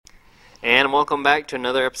And welcome back to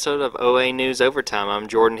another episode of OA News Overtime. I'm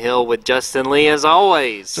Jordan Hill with Justin Lee, as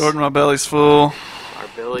always. Jordan, my belly's full. Our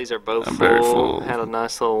bellies are both full. Very full. Had a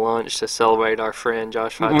nice little lunch to celebrate our friend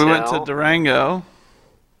Josh Vitale. We went to Durango,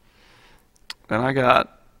 and I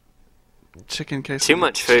got chicken quesadilla. Too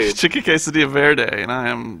much food. Chicken quesadilla verde, and I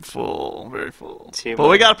am full, very full. But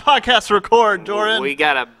we got a podcast to record, Jordan. We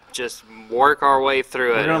got to just work our way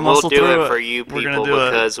through it, and we'll do it for you people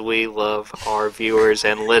because we love our viewers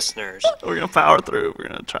and listeners. We're going to power through. We're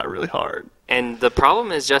going to try really hard. And the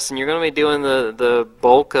problem is, Justin, you're going to be doing the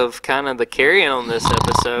bulk of kind of the carrying on this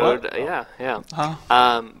episode. What? Yeah.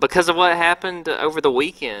 Huh? Because of what happened over the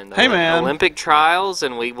weekend. Hey, man. Olympic trials,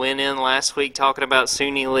 and we went in last week talking about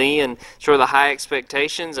Suni Lee and sort of the high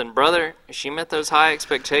expectations. And, brother, she met those high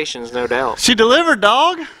expectations, no doubt. She delivered,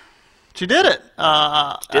 dog. She did it.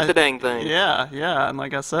 Did the dang thing. Yeah. And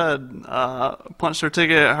like I said, punched her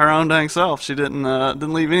ticket her own dang self. She didn't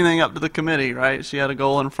leave anything up to the committee, right? She had a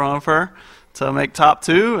goal in front of her to make top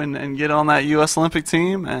 2 and get on that U.S. Olympic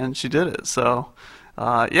team, and she did it. So,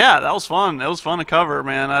 yeah, that was fun. It was fun to cover,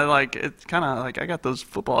 man. I got those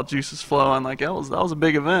football juices flowing. Like that was a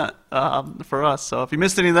big event for us. So if you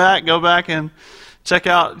missed any of that, go back and check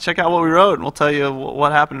out what we wrote, and we'll tell you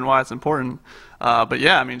what happened and why it's important. But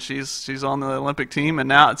yeah, I mean, she's on the Olympic team, and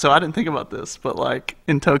now, so I didn't think about this, but like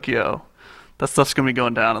in Tokyo, that stuff's gonna be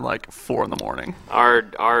going down at like 4 in.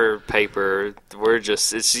 Our paper,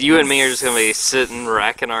 it's you and me are just gonna be sitting,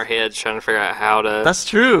 racking our heads, trying to figure out how to. That's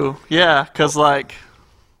true. Yeah, because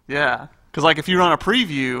if you run a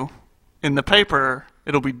preview in the paper,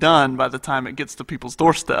 it'll be done by the time it gets to people's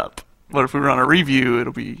doorstep. But if we run a review,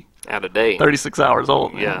 it'll be out of date, 36 hours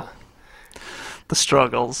old. Man. Yeah. The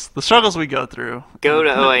struggles we go through. Go to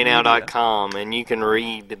oanow.com and you can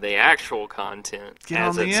read the actual content. Get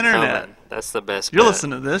on the internet. Coming. That's the best. You're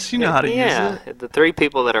listening to this. You know how to use it. The 3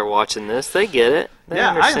 people that are watching this, they get it. They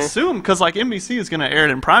understand. I assume because like NBC is going to air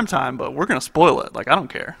it in prime time, but we're going to spoil it. Like I don't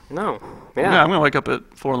care. No. Yeah, I'm going to wake up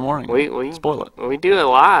at 4 in. We spoil it. We do it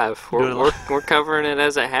live. We're covering it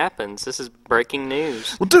as it happens. This is breaking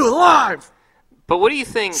news. We'll do it live. But what do you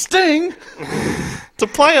think? Sting to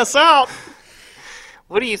play us out.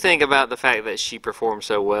 What do you think about the fact that she performed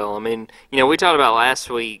so well? I mean, we talked about last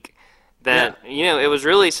week that, it was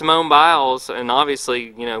really Simone Biles, and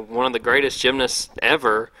obviously, one of the greatest gymnasts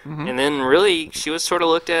ever. Mm-hmm. And then really she was sort of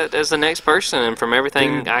looked at as the next person. And from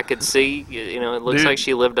everything I could see, it looks like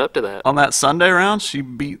she lived up to that. On that Sunday round, she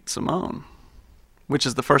beat Simone, which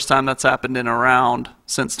is the first time that's happened in a round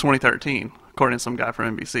since 2013. According to some guy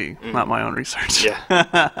from NBC, not my own research. Yeah.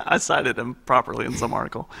 I cited him properly in some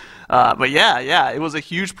article. But yeah, it was a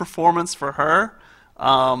huge performance for her.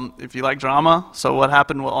 If you like drama, so what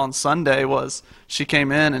happened on Sunday was she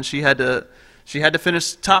came in and she had to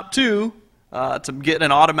finish top 2 to get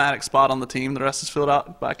an automatic spot on the team. The rest is filled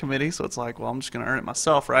out by committee, so it's like, well, I'm just going to earn it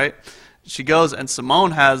myself, right? She goes, and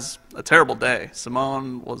Simone has a terrible day.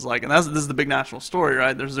 Simone was like, and this is the big national story,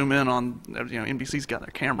 right? They're zoom in on, NBC's got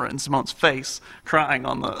their camera in Simone's face, crying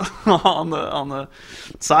on the on the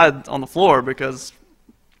side on the floor because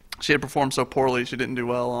she had performed so poorly. She didn't do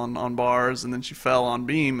well on bars, and then she fell on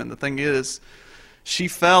beam. And the thing is, she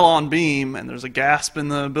fell on beam, and there's a gasp in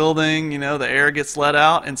the building. The air gets let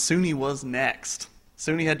out, and Suni was next.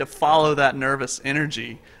 Suni had to follow that nervous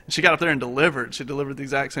energy. And she got up there and delivered. She delivered the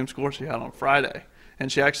exact same score she had on Friday.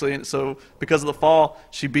 And she actually, so because of the fall,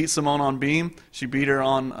 she beat Simone on beam. She beat her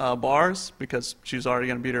on bars because she was already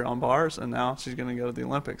going to beat her on bars, and now she's going to go to the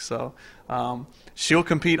Olympics. So she'll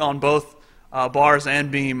compete on both bars and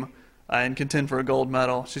beam and contend for a gold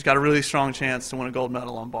medal. She's got a really strong chance to win a gold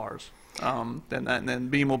medal on bars. And then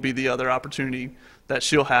beam will be the other opportunity that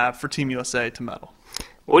she'll have for Team USA to medal.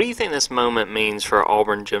 What do you think this moment means for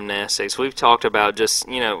Auburn gymnastics? We've talked about just,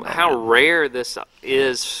 how rare this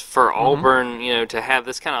is for Auburn, to have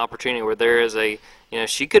this kind of opportunity where there is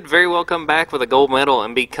she could very well come back with a gold medal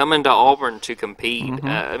and be coming to Auburn to compete.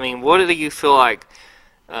 Mm-hmm. What do you feel like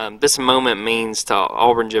this moment means to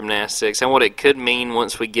Auburn gymnastics and what it could mean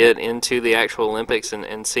once we get into the actual Olympics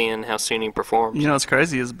and seeing how Suni performs? What's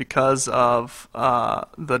crazy is because of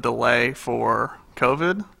the delay for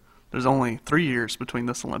COVID, there's only 3 years between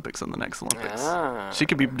this Olympics and the next Olympics. She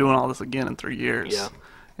could be doing all this again in 3 years. Yeah.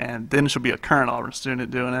 And then she'll be a current Auburn student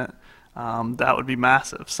doing it. That would be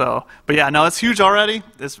massive. So, but yeah, no, it's huge already.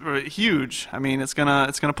 It's huge. I mean, it's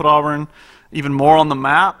gonna put Auburn even more on the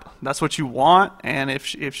map. That's what you want. And if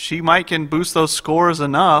she can boost those scores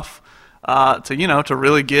enough to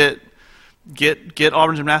really get get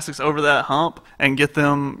Auburn gymnastics over that hump and get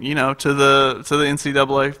them, to the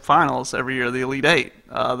NCAA finals every year, the Elite Eight,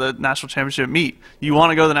 the national championship meet. You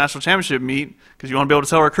want to go to the national championship meet because you want to be able to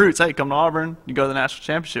tell recruits, hey, come to Auburn, you go to the national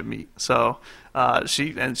championship meet. So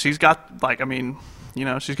she's got,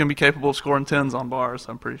 she's going to be capable of scoring 10s on bars,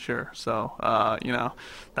 I'm pretty sure. So,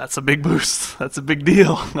 that's a big boost. That's a big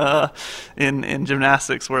deal in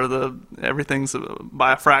gymnastics, where everything's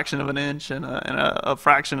by a fraction of an inch and a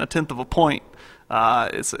fraction, a tenth of a point.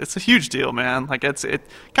 It's a huge deal, man. Like it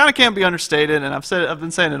kind of can't be understated, and I've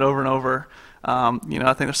been saying it over and over. I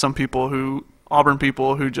think there's some Auburn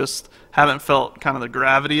people who just haven't felt kind of the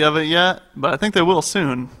gravity of it yet, but I think they will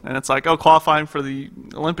soon. And it's like, qualifying for the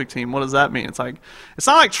Olympic team, what does that mean? It's like, it's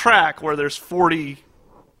not like track where there's 40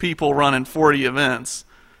 people running 40 events.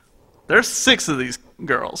 There's 6 of these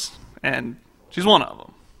girls, and she's one of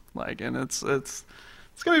them. And it's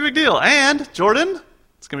gonna be a big deal. And Jordan,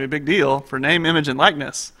 it's gonna be a big deal for name, image, and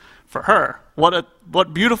likeness for her.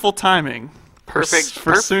 What beautiful timing. Perfect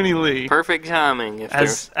for Suni Lee. Perfect timing.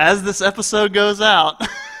 As this episode goes out,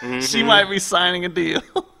 she might be signing a deal.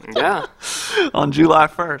 Yeah. On July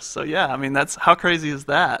 1st. So yeah, that's, how crazy is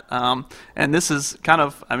that? And this is kind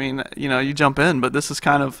of, you jump in, but this is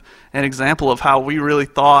kind of an example of how we really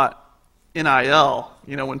thought NIL,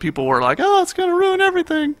 when people were like, oh, it's going to ruin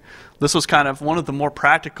everything. This was kind of one of the more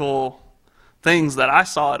practical things that I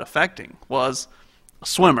saw it affecting, was a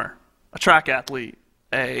swimmer, a track athlete,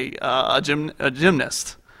 a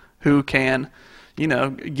gymnast who can,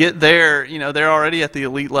 get there. They're already at the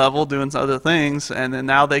elite level doing other things, and then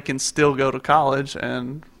now they can still go to college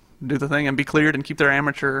and do the thing and be cleared and keep their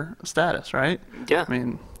amateur status, right? Yeah. I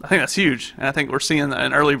think that's huge, and I think we're seeing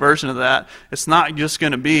an early version of that. It's not just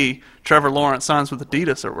going to be Trevor Lawrence signs with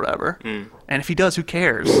Adidas or whatever, and if he does, who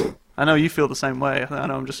cares? I know you feel the same way. I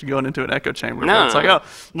know I'm just going into an echo chamber. No, it's like,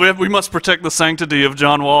 we must protect the sanctity of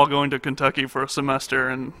John Wall going to Kentucky for a semester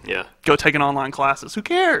and go taking online classes. Who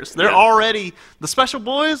cares? They're already, the special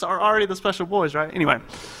boys are already the special boys, right? Anyway,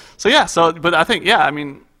 but I think, I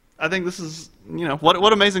think this is,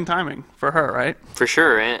 what amazing timing for her, right? For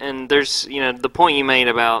sure. And there's, the point you made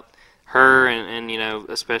about her and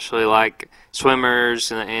especially like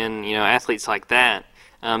swimmers and athletes like that.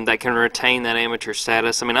 That can retain that amateur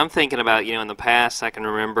status. I'm thinking about, in the past, I can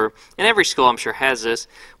remember, and every school I'm sure has this,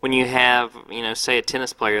 when you have, say a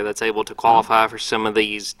tennis player that's able to qualify for some of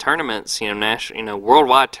these tournaments, national,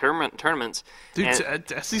 worldwide tournaments.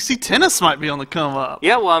 Dude, SEC tennis might be on the come up.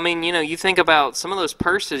 Yeah, well, you think about some of those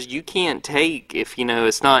purses you can't take if,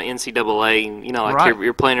 it's not NCAA, right.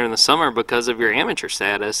 you're playing in the summer because of your amateur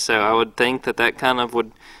status. So I would think that kind of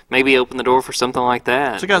would maybe open the door for something like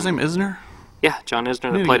that. What's the guy's name, Isner? Yeah, John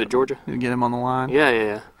Isner that played at Georgia. You get him on the line.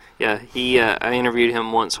 Yeah. He, I interviewed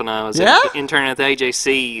him once when I was interning at the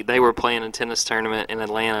AJC. They were playing a tennis tournament in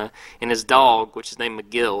Atlanta, and his dog, which is named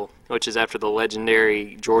McGill, which is after the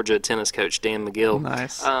legendary Georgia tennis coach Dan McGill,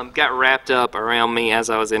 nice. Got wrapped up around me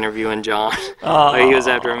as I was interviewing John. He was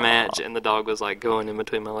after a match, and the dog was going in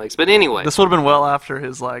between my legs. But anyway, this would have been well after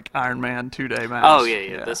his Ironman 2-day match. Oh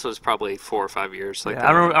yeah. This was probably 4 or 5 years.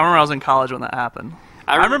 I remember I was in college when that happened.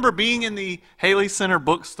 I remember being in the Haley Center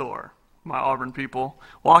bookstore, my Auburn people,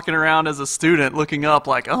 walking around as a student looking up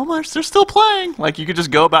like, oh, they're still playing. Like, you could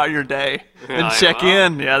just go about your day and check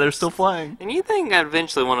in. Yeah, they're still playing. And you think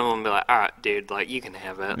eventually one of them would be like, all right, dude, you can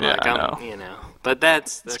have it. Yeah, I know. But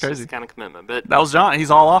that's crazy. Just the kind of commitment. But that was John.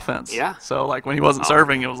 He's all offense. Yeah. So, when he wasn't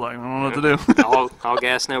serving, it was like, I don't know what to do. all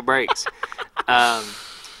gas, no brakes.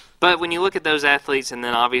 But when you look at those athletes, and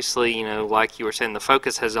then obviously, like you were saying, the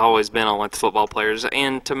focus has always been on the football players,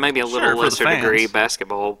 and to maybe a little lesser degree,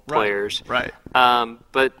 basketball players. Right.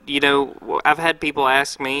 But I've had people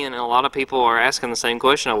ask me, and a lot of people are asking the same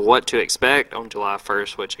question of what to expect on July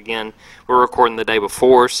 1st. Which again, we're recording the day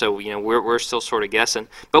before, so we're still sort of guessing.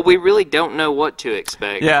 But we really don't know what to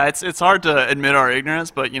expect. Yeah, it's hard to admit our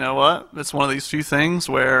ignorance, but you know what? It's one of these few things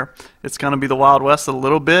where it's going to be the Wild West a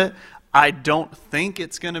little bit. I don't think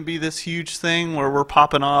it's going to be this huge thing where we're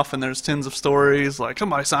popping off and there's tens of stories like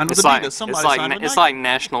somebody signed with Adidas, somebody signed with Nike. It's like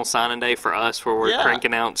National Signing Day for us where we're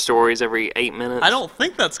cranking out stories every 8 minutes. I don't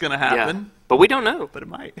think that's going to happen. Yeah. But we don't know. But it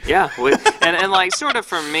might. Yeah. And sort of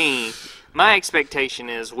for me, my expectation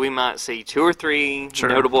is we might see 2 or 3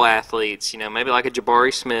 notable athletes, maybe like a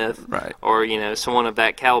Jabari Smith. Right. Or, someone of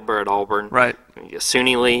that caliber at Auburn. Right.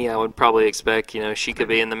 Suni Lee, I would probably expect, she could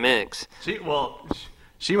be in the mix.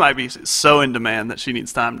 she might be so in demand that she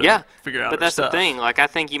needs time to figure out but her that's stuff. the thing. Like, I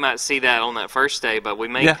think you might see that on that first day, but we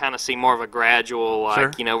may kind of see more of a gradual,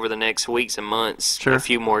 like, over the next weeks and months, a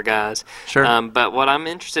few more guys. But what I'm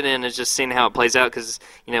interested in is just seeing how it plays out because,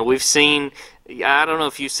 we've seen, I don't know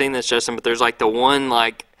if you've seen this, Justin, but there's, like, the one,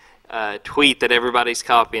 like, tweet that everybody's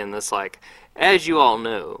copying that's like, as you all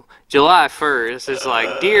know, July 1st is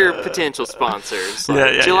like, dear potential sponsors,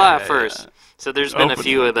 like, July 1st. So there's been a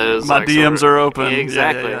few of those. My DMs are open. Yeah,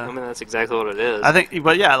 exactly. I mean, that's exactly what it is. I think,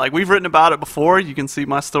 but yeah, like we've written about it before. You can see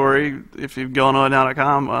my story if you go on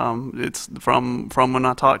ONnow.com. It's from when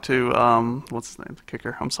I talked to what's his name, the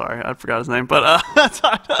kicker. I'm sorry, I forgot his name, but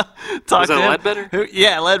talked was to that him. Ledbetter?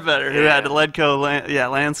 Ledbetter, who had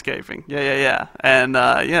Ledco, landscaping. Yeah, and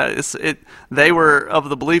they were of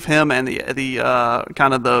the belief, him and the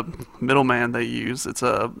kind of the middleman they use. It's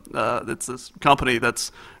this company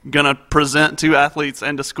that's gonna present to athletes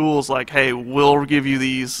and to schools like, hey, we'll give you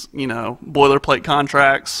these, boilerplate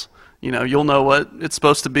contracts. You'll know what it's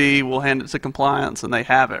supposed to be. We'll hand it to compliance, and they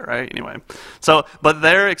have it, right? Anyway, so, but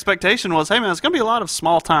their expectation was, hey, man, it's going to be a lot of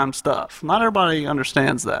small-time stuff. Not everybody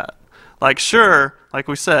understands that. Like, sure, like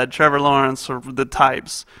we said, Trevor Lawrence or the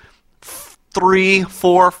types, 3,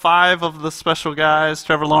 4, 5 of the special guys,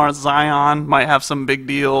 Trevor Lawrence, Zion, might have some big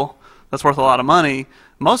deal that's worth a lot of money.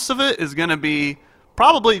 Most of it is going to be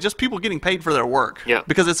probably just people getting paid for their work. Yeah.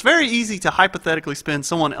 Because it's very easy to hypothetically spend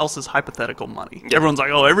someone else's hypothetical money. Yeah. Everyone's like,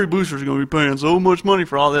 oh, every booster's going to be paying so much money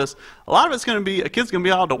for all this. A lot of it's going to be, a kid's going to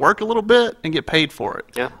be able to work a little bit and get paid for it.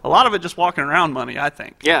 Yeah. A lot of it just walking around money, I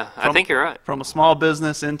think. Yeah, I think you're right. From a small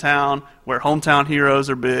business in town where hometown heroes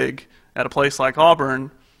are big, at a place like Auburn,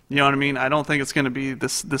 you know what I mean? I don't think it's going to be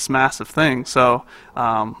this massive thing. So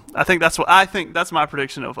I think that's my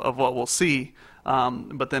prediction of what we'll see.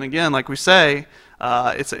 But then again, like we say,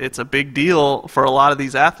 it's a big deal for a lot of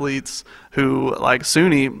these athletes who, like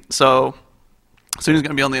Suni. So Suni's going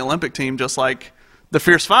to be on the Olympic team, just like the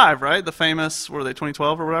Fierce Five, right? The famous, were they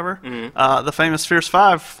 2012 or whatever? Mm-hmm. The famous Fierce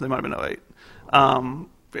Five. They might have been 08.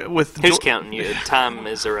 Who's counting you? Time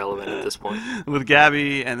is irrelevant at this point. With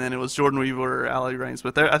Gabby, and then it was Jordan Weaver, Allie Raines.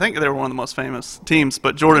 But I think they were one of the most famous teams.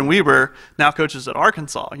 But Jordan Weaver now coaches at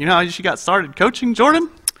Arkansas. You know how she got started coaching, Jordan?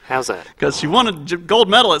 How's that? Because she won a gold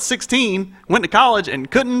medal at 16, went to college, and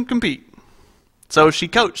couldn't compete. So she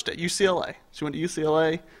coached at UCLA. She went to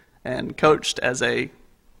UCLA and coached as a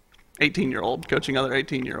 18-year-old, coaching other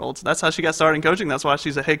 18-year-olds. That's how she got started in coaching. That's why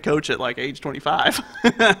she's a head coach at like age 25,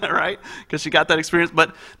 right? Because she got that experience.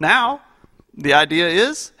 But now the idea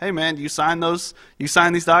is, hey, man, you sign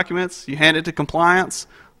these documents, you hand it to compliance.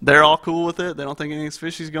 They're all cool with it. They don't think anything's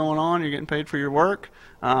fishy's going on. You're getting paid for your work.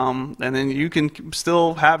 And then you can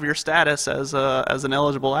still have your status as an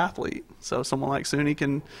eligible athlete. So someone like Suni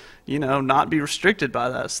can, not be restricted by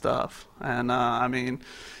that stuff. And,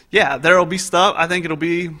 there will be stuff. I think it'll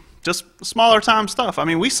be just smaller time stuff. I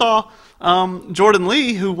mean, we saw Jordan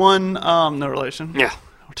Lee, who won no relation. Yeah.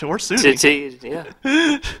 Or Suni.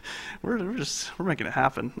 Yeah. We're making it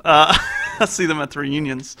happen. I see them at the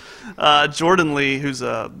reunions. Jordan Lee, who's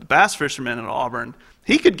a bass fisherman at Auburn,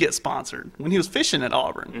 he could get sponsored when he was fishing at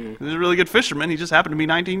Auburn. Mm-hmm. He was a really good fisherman. He just happened to be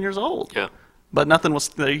 19 years old. Yeah. But nothing was.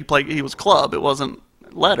 He was club. It wasn't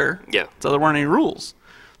letter. Yeah. So there weren't any rules.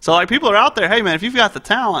 So like people are out there. Hey man, if you've got the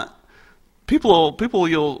talent, people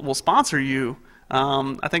will sponsor you.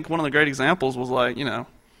 I think one of the great examples was like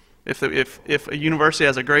if a university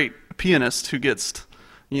has a great pianist who gets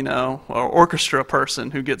or orchestra person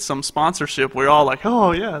who gets some sponsorship, we're all like,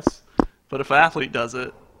 oh yes. But if an athlete does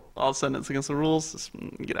it, all of a sudden it's against the rules. Just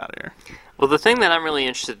get out of here. Well, the thing that I'm really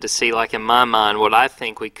interested to see, like in my mind, what I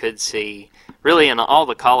think we could see, really in all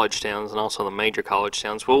the college towns and also the major college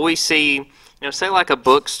towns, will we see, say like a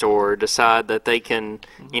bookstore decide that they can,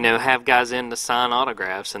 have guys in to sign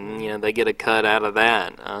autographs and, they get a cut out of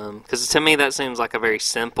that. Because to me that seems like a very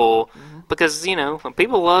simple, because,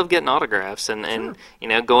 people love getting autographs. And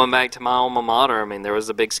sure. Going back to my alma mater, I mean, there was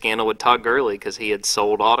a big scandal with Todd Gurley because he had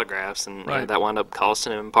sold autographs and right. That wound up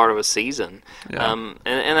costing him part of a season. Yeah.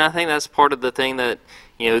 And I think that's part of the thing that,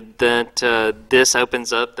 this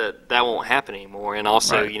opens up that won't happen anymore. And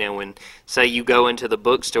also, right. When, say, you go into the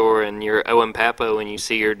bookstore and you're Owen Papo and you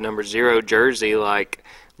see your number 0 jersey, like,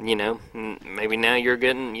 maybe now you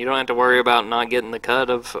don't have to worry about not getting the cut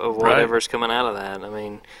of whatever's right. coming out of that. I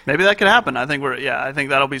mean, maybe that could happen. I think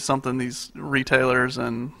that'll be something these retailers,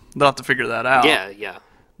 and they'll have to figure that out. Yeah.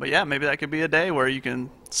 But yeah, maybe that could be a day where you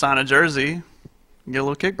can sign a jersey and get a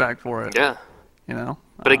little kickback for it. Yeah.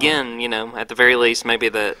 But again, at the very least, maybe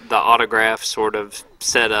the autograph sort of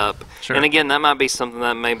set up. Sure. And again, that might be something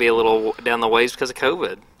that may be a little down the ways because of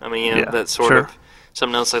COVID. I mean, that sort sure. of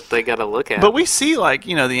something else that they got to look at. But we see, like,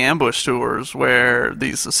 the ambush tours where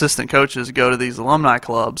these assistant coaches go to these alumni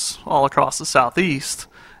clubs all across the Southeast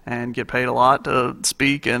and get paid a lot to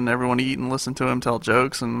speak, and everyone eat and listen to him tell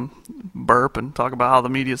jokes and burp and talk about how the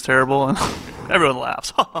media's terrible, and everyone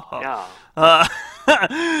laughs. Yeah.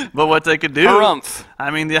 But what they could do, Harumph.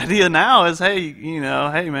 I mean, the idea now is, hey,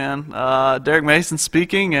 hey, man, Derek Mason's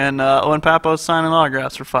speaking, and Owen Papo's signing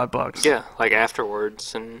autographs for $5. Yeah, like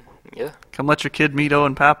afterwards, and yeah. Come let your kid meet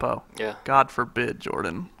Owen Papo. Yeah. God forbid,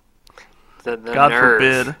 Jordan. The God nerve.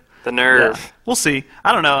 forbid. The nerve. Yeah. We'll see.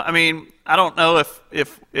 I don't know. I mean, I don't know if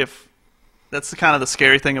that's the kind of the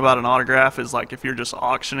scary thing about an autograph is, like, if you're just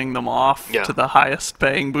auctioning them off to the highest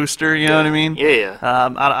paying booster, you know what I mean? Yeah.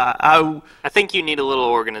 I think you need a little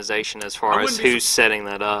organization as far as who's setting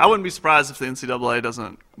that up. I wouldn't be surprised if the NCAA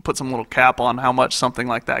doesn't put some little cap on how much something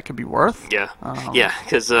like that could be worth. Yeah,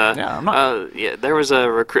 because there was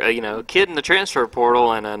a kid in the transfer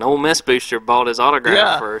portal, and an Ole Miss booster bought his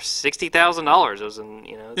autograph for $60,000. It was,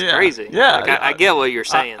 it's crazy. Yeah, like, I get what you're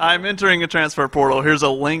saying. I'm entering a transfer portal. Here's a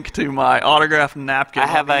link to my autograph napkin. I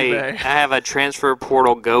have a transfer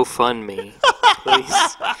portal GoFundMe.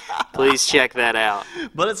 Please check that out.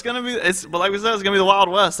 But like we said, it's gonna be the Wild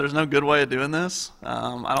West. There's no good way of doing this.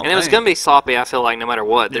 It was gonna be sloppy. I feel like no matter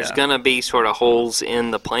what, there's gonna be sort of holes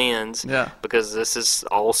in the plans. Yeah. Because this is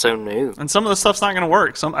all so new. And some of the stuff's not gonna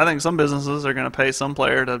work. I think some businesses are gonna pay some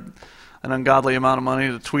player an ungodly amount of money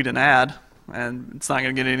to tweet an ad, and it's not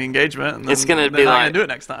going to get any engagement. And it's going to be like do it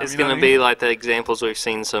next time. It's going to be like the examples we've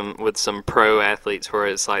seen with some pro athletes where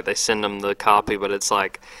it's like they send them the copy, but it's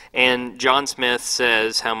like, and John Smith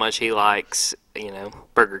says how much he likes,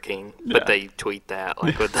 Burger King, but they tweet that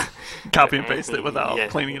like with the copy and paste it without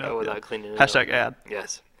cleaning it up. Without cleaning it Hashtag up. ad.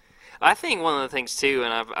 Yes. I think one of the things too,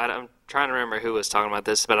 and I'm trying to remember who was talking about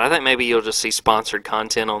this, but I think maybe you'll just see sponsored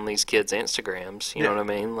content on these kids' Instagrams. You know what I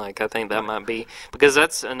mean? Like, I think that might be, because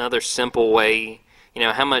that's another simple way.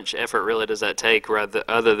 How much effort really does that take,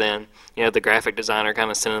 other than the graphic designer kind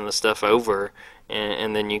of sending the stuff over,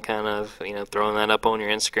 and then you kind of throwing that up on your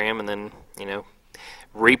Instagram, and then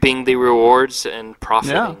reaping the rewards and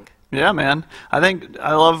profiting. Yeah, man. I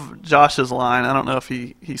love Josh's line. I don't know if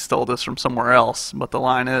he stole this from somewhere else, but the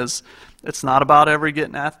line is, it's not about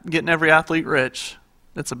getting every athlete rich.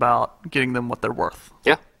 It's about getting them what they're worth.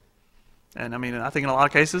 Yeah. And, I think in a lot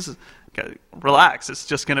of cases, relax. It's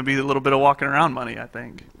just going to be a little bit of walking around money, I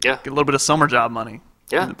think. Yeah. A little bit of summer job money.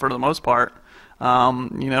 Yeah. For the most part.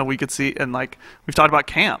 We could see, and like we've talked about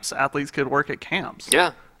camps. Athletes could work at camps.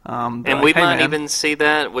 Yeah. And we might even see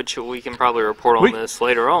that, which we can probably report on this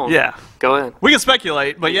later on. Yeah. Go ahead. We can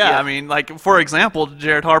speculate, but like, for example,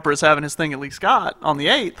 Jared Harper is having his thing at Lee Scott on the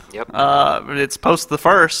 8th. Yep. It's post the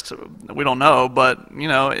 1st. We don't know, but,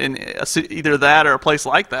 in either that or a place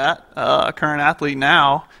like that, a current athlete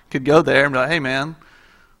now could go there and be like, hey, man,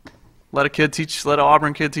 let an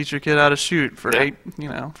Auburn kid teach your kid how to shoot for for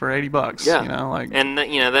 $80. Yeah. And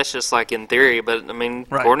that's just like in theory, but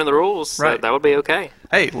according to the rules, that would be okay.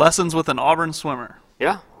 Hey, lessons with an Auburn swimmer.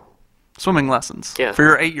 Yeah. Swimming lessons. Yeah. For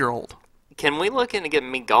your 8-year-old. Can we look into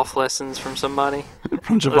getting me golf lessons from somebody?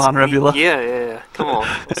 From Javon Revula? Yeah. Come on,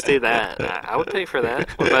 let's do that. I would pay for that.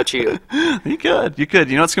 What about you? You could.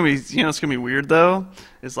 You know what's gonna be weird though?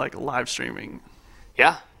 Is like live streaming.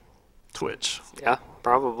 Yeah. Twitch. Yeah,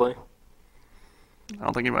 probably. I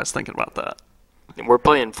don't think anybody's thinking about that. We're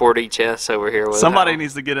playing 4D chess over here. With somebody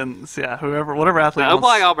needs to get in. Yeah, whatever athlete.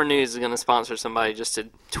 Oblak Auburn News is going to sponsor somebody just to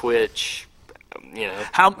Twitch.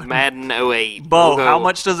 Madden 08. Bo, how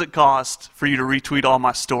much does it cost for you to retweet all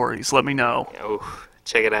my stories? Let me know. Oh,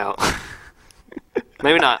 check it out.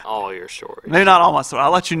 Maybe not all your stories. Maybe not all my stories.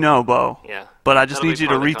 I'll let you know, Bo. Yeah. But I just need you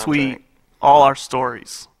to retweet all our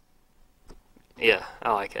stories. Yeah,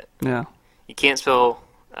 I like it. Yeah. You can't spell.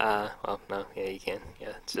 No. Yeah, you can.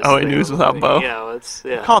 Yeah. It's just OA News without Bo.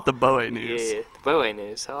 Yeah. Call it the Boa News. Yeah, the Boa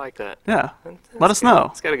News. I like that. Yeah. Let us know.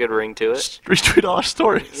 It's got a good ring to it. Retweet all our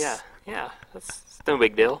stories. Yeah. That's no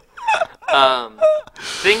big deal.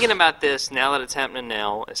 Thinking about this now that it's happening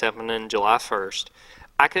July 1st.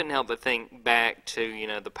 I couldn't help but think back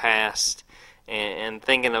to the past and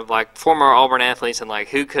thinking of like former Auburn athletes and like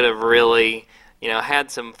who could have really had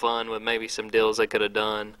some fun with maybe some deals they could have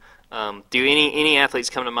done. Do any athletes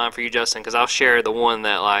come to mind for you, Justin? Because I'll share the one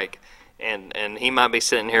that and he might be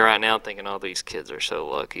sitting here right now thinking, oh, these kids are so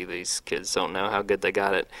lucky. These kids don't know how good they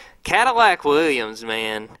got it. Cadillac Williams,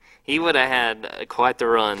 man, He would have had quite the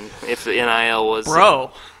run if the NIL was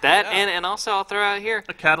Bro. that. And also I'll throw out here.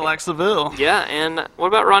 A Cadillac Seville. Yeah, and what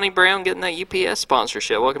about Ronnie Brown getting that UPS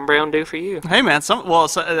sponsorship? What can Brown do for you? Hey, man.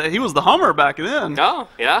 He was the Hummer back then. Oh,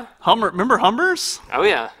 yeah. Hummer. Remember Hummers? Oh,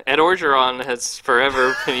 yeah. Ed Orgeron has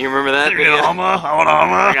forever. You remember that video? I want a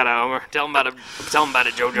Hummer. I got a Hummer. Tell him about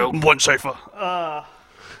it, JoJo. One safer.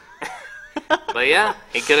 But yeah,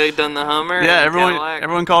 he could have done the Hummer. Yeah, and Cadillac.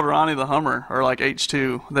 everyone called Ronnie the Hummer, or like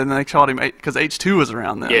H2. Then they called him because H2 was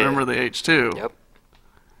around then. Yeah. Remember the H2? Yep.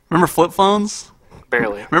 Remember flip phones?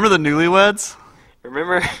 Barely. Remember the Newlyweds?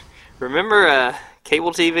 Remember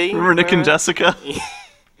cable TV? Remember Nick and Jessica?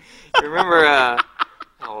 Remember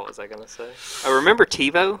what was I gonna say? I remember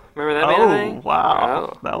TiVo. Remember that thing? Oh, wow.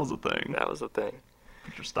 Oh. That was a thing. That was a thing.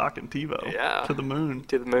 Put your stock in TiVo. Yeah. To the moon.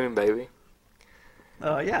 To the moon, baby.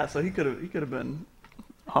 Yeah, so he could have been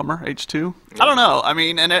Hummer H2. I don't know. I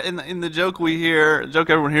mean, and in the joke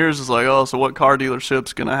everyone hears is like, oh, so what car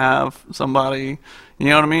dealership's gonna have somebody? You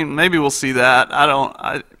know what I mean? Maybe we'll see that.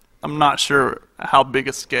 I'm not sure how big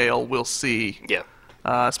a scale we'll see. Yeah.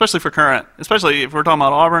 Especially if we're talking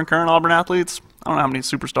about current Auburn athletes. I don't know how many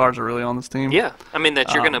superstars are really on this team. Yeah. I mean,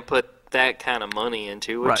 that you're gonna put that kind of money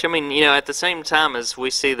into, which Right. I mean, at the same time as we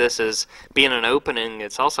see this as being an opening,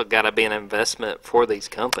 it's also got to be an investment for these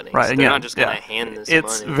companies. Right. They're not just going to hand this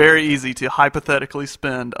It's money. very easy to hypothetically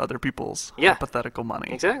spend other people's Yeah. hypothetical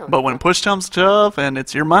money. Exactly. But when push comes to shove and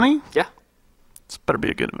it's your money, Yeah. it's better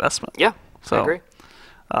be a good investment. Yeah. So, I agree.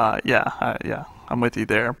 I'm with you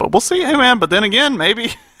there. But we'll see. Hey, man, but then again,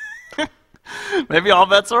 maybe maybe all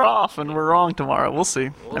bets are off and we're wrong tomorrow. We'll see.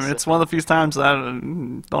 See. It's one of the few times that I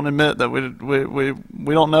don't admit that we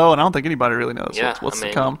don't know, and I don't think anybody really knows Yeah, what's I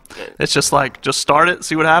mean, to come. It's just start it,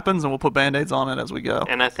 see what happens, and we'll put Band-Aids on it as we go.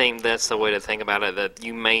 And I think that's the way to think about it, that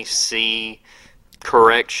you may see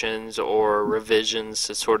corrections or revisions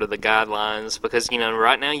to sort of the guidelines, because,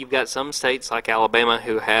 right now you've got some states like Alabama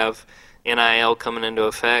who have NIL coming into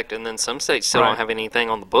effect, and then some states still Right. don't have anything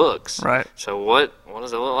on the books. Right. So what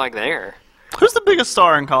does it look like there? Who's the biggest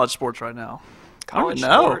star in college sports right now? College I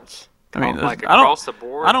don't know. sports. I mean, like I don't- across the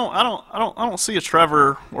board. I don't see a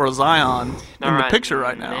Trevor or a Zion in the picture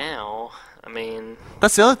right now. I mean,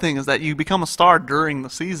 That's the other thing, is that you become a star during the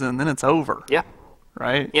season, then it's over, yeah.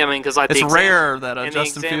 right? Yeah, I mean, because like It's rare that a and the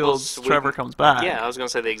Justin examples Fields Trevor comes back. Yeah, I was going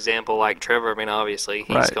to say the example like Trevor. I mean, obviously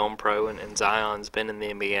he's Right. gone pro, and Zion's been in the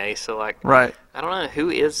NBA. So like, Right. I don't know who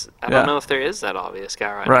is. I Yeah. don't know if there is that obvious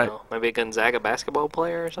guy Right. now. Maybe a Gonzaga basketball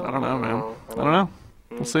player or I something. don't know, man. I I don't know.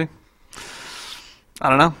 We'll see. I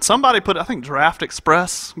don't know. Somebody put, I think, Draft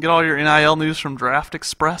Express. Get all your NIL news from Draft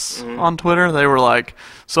Express on Twitter. They were like,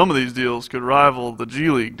 some of these deals could rival the G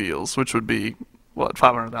League deals, which would be, what,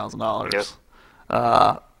 $500,000?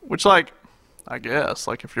 Which, like, I guess,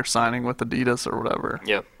 like if you're signing with Adidas or whatever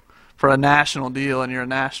Yep. for a national deal and you're a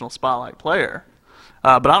national spotlight player.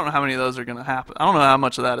 But I don't know how many of those are going to happen. I don't know how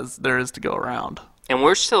much of that there is to go around. And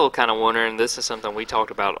we're still kind of wondering. This is something we talked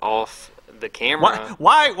about off the camera.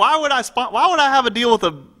 Why would I have a deal with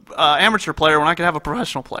a amateur player when I could have a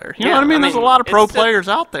professional player? You know Yeah, what I mean? There's a lot of pro it's players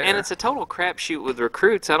out there. And it's a total crapshoot with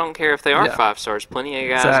recruits. I don't care if they are Yeah. 5 stars. Plenty of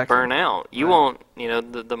guys Exactly. burn out. You want,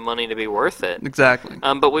 the money to be worth it. Exactly.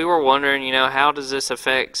 But we were wondering, how does this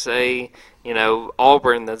affect, say,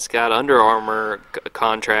 Auburn that's got Under Armour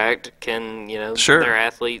contract? Can, Sure. their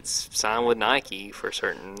athletes sign with Nike for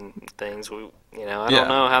certain things? I Yeah. don't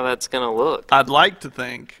know how that's going to look. I'd like to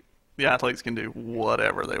think the athletes can do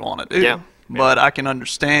whatever they want to do. Yeah. But I can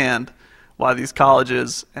understand why these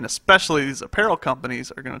colleges, and especially these apparel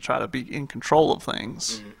companies, are going to try to be in control of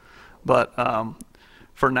things. Mm-hmm. But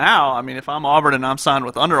for now, I mean, if I'm Auburn and I'm signed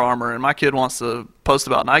with Under Armour and my kid wants to post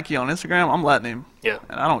about Nike on Instagram, I'm letting him. Yeah.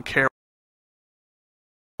 And I don't care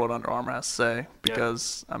what Under Armour has to say,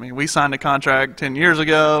 because, I mean, we signed a contract 10 years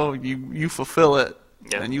ago. You fulfill it,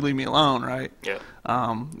 Yeah. and you leave me alone, right? Yeah.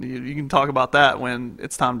 You can talk about that when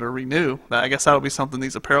it's time to renew. I guess that'll be something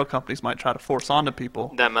these apparel companies might try to force onto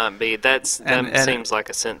people. That might be. That seems like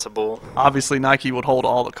a sensible. Obviously, Nike would hold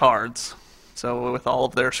all the cards. So with all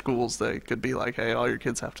of their schools, they could be like, hey, all your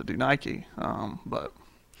kids have to do Nike. But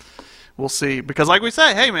we'll see. Because like we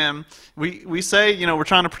say, hey, man, we say, we're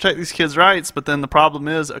trying to protect these kids' rights, but then the problem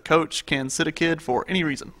is a coach can sit a kid for any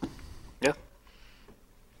reason. Yeah.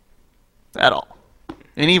 At all.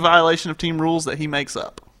 Any violation of team rules that he makes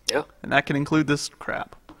up. Yeah. And that can include this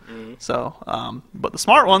crap. Mm-hmm. So, but the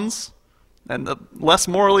smart ones and the less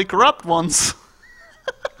morally corrupt ones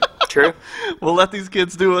True. will let these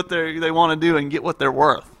kids do what they want to do and get what they're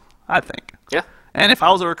worth, I think. Yeah. And if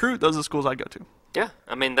I was a recruit, those are the schools I'd go to. Yeah,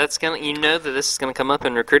 I mean that's gonna. That this is gonna come up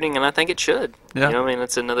in recruiting, and I think it should. Yeah. I mean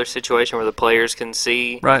it's another situation where the players can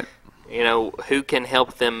see. Right. you know, who can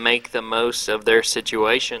help them make the most of their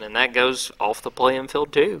situation, and that goes off the playing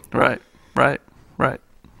field too. Right.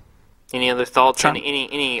 Any other thoughts on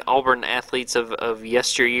any Auburn athletes of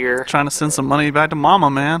yesteryear? Trying to send some money back to Mama,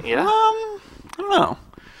 man. Yeah. I don't know.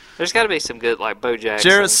 There's got to be some good, like Bo Jackson.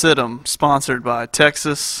 Jarrett Stidham, sponsored by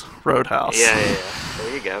Texas Roadhouse. Yeah.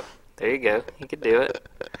 There you go. You could do it.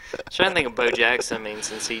 I'm trying to think of Bo Jackson. I mean,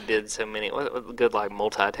 since he did so many, what good like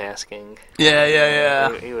multitasking.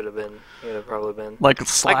 Yeah. He would have been. He would have probably been Like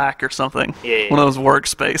Slack or something. Yeah. One of those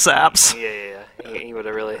workspace apps. Yeah. He would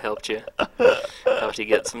have really helped you. Helped you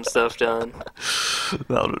get some stuff done. That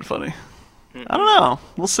would have been funny. I don't know.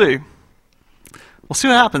 We'll see. We'll see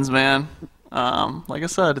what happens, man. Like I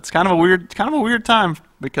said, it's kind of a weird time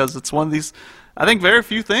because it's one of these. I think very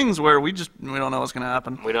few things where we don't know what's going to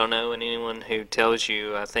happen. We don't know, and anyone who tells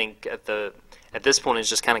you, I think at this point is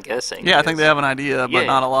just kind of guessing. Yeah, I think they have an idea, but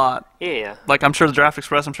not a lot. Yeah. Like I'm sure the Draft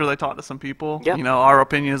Express, I'm sure they talked to some people. Yep. You know, our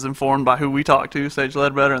opinion is informed by who we talk to, Sage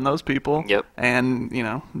Ledbetter and those people. Yep. And you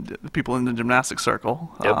know, the people in the gymnastics circle.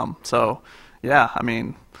 Yep. So, yeah, I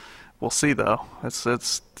mean, we'll see though. It's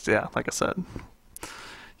yeah, like I said,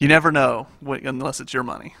 you never know unless it's your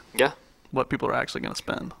money. Yeah. What people are actually going to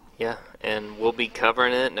spend. Yeah, and we'll be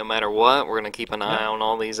covering it no matter what. We're going to keep an eye on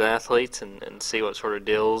all these athletes and see what sort of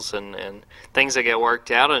deals and things that get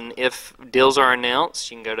worked out. And if deals are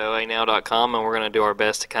announced, you can go to oanow.com, and we're going to do our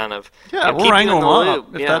best to kind of we'll keep wrangle you in them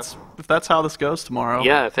the up loop. if that's how this goes tomorrow.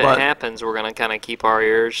 Yeah, if it happens, we're going to kind of keep our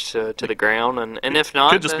ears to the ground. And if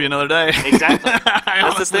not, could just be another day. Exactly. I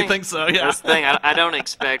honestly think so, yeah. That's the thing. I don't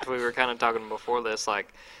expect, we were kind of talking before this,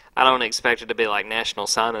 like, I don't expect it to be like National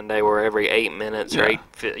Signing Day where every 8 minutes or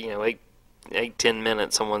 10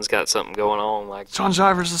 minutes someone's got something going on. Like John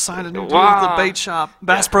Jivers is signed a new deal with the bait shop,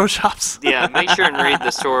 Bass Pro Shops. Yeah, make sure and read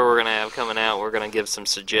the story we're going to have coming out. We're going to give some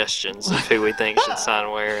suggestions of who we think should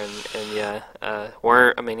sign where. And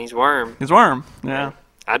Worm. I mean, he's Worm. He's Worm. Yeah.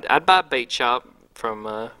 I'd buy a bait shop from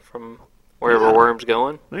wherever Worm's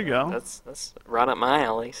going. There you go. That's right up my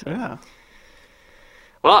alley. So. Yeah.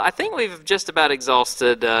 Well, I think we've just about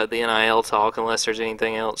exhausted the NIL talk, unless there's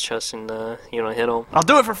anything else, Justin, you want to hit on? I'll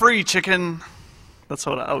do it for free, chicken. That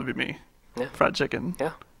would be me. Yeah. Fried chicken.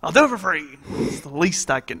 Yeah. I'll do it for free. It's the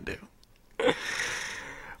least I can do.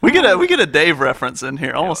 We get a Dave reference in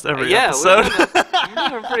here almost every episode. We've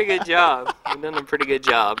done a pretty good job. We've done a pretty good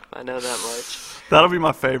job. I know that much. That'll be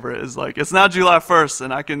my favorite. Is like, it's now July 1st,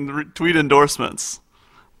 and I can tweet endorsements.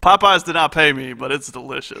 Popeyes did not pay me, but it's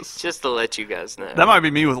delicious. Just to let you guys know. That might be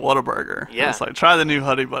me with Whataburger. Yeah. It's like, try the new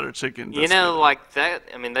Honey Butter Chicken. You know, like that,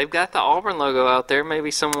 I mean, they've got the Auburn logo out there. Maybe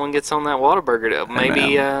someone gets on that Whataburger deal.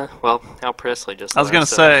 Maybe, Al Presley just I was going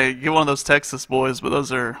to say, get one of those Texas boys, but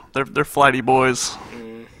they're flighty boys.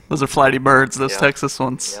 Those are flighty birds, those Texas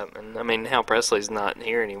ones. Yep, and I mean, Hal Presley's not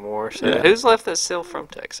here anymore. So who's left that's still from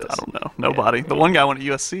Texas? I don't know. Nobody. The one guy went to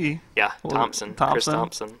USC. Yeah, Thompson. Chris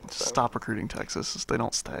Thompson. So. Stop recruiting Texas. They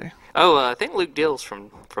don't stay. Oh, I think Luke Dill's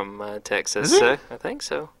from Texas. Is he? I think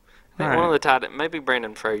so. I think one of the tight ends, maybe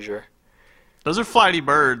Brandon Frazier. Those are flighty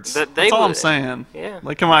birds. That's all I'm saying. Yeah.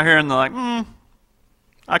 They come out here and they're like,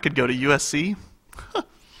 I could go to USC.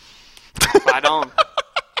 Fight on.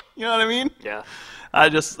 You know what I mean? Yeah.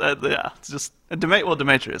 It's just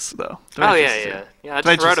Demetrius though. Demetrius yeah. I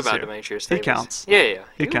just wrote about Demetrius. He counts. Yeah.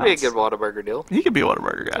 He could counts. be a good Whataburger deal. He could be a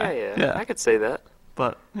Whataburger guy. Yeah. I could say that.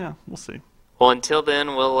 But yeah, we'll see. Well, until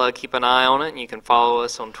then, we'll keep an eye on it, and you can follow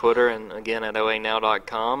us on Twitter and again at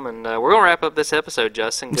oanow.com. And we're gonna wrap up this episode,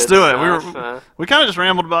 Justin. Let's do it. We kind of just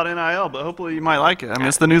rambled about NIL, but hopefully you might like it. I mean,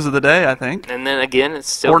 it's the news of the day, I think. And then again, it's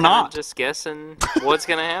still not just guessing what's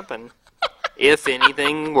gonna happen, if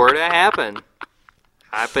anything were to happen.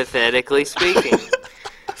 Hypothetically speaking.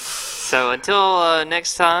 So until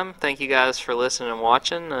next time, thank you guys for listening and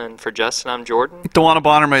watching. And for Justin, I'm Jordan. Dewana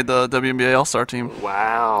Bonner made the WNBA All-Star team.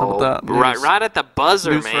 Wow. How about that? Right at the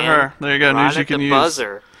buzzer, news man. For her. There you go. Right news you can use.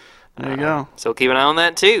 Buzzer. There you go. So keep an eye on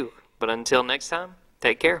that too. But until next time,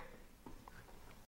 take care.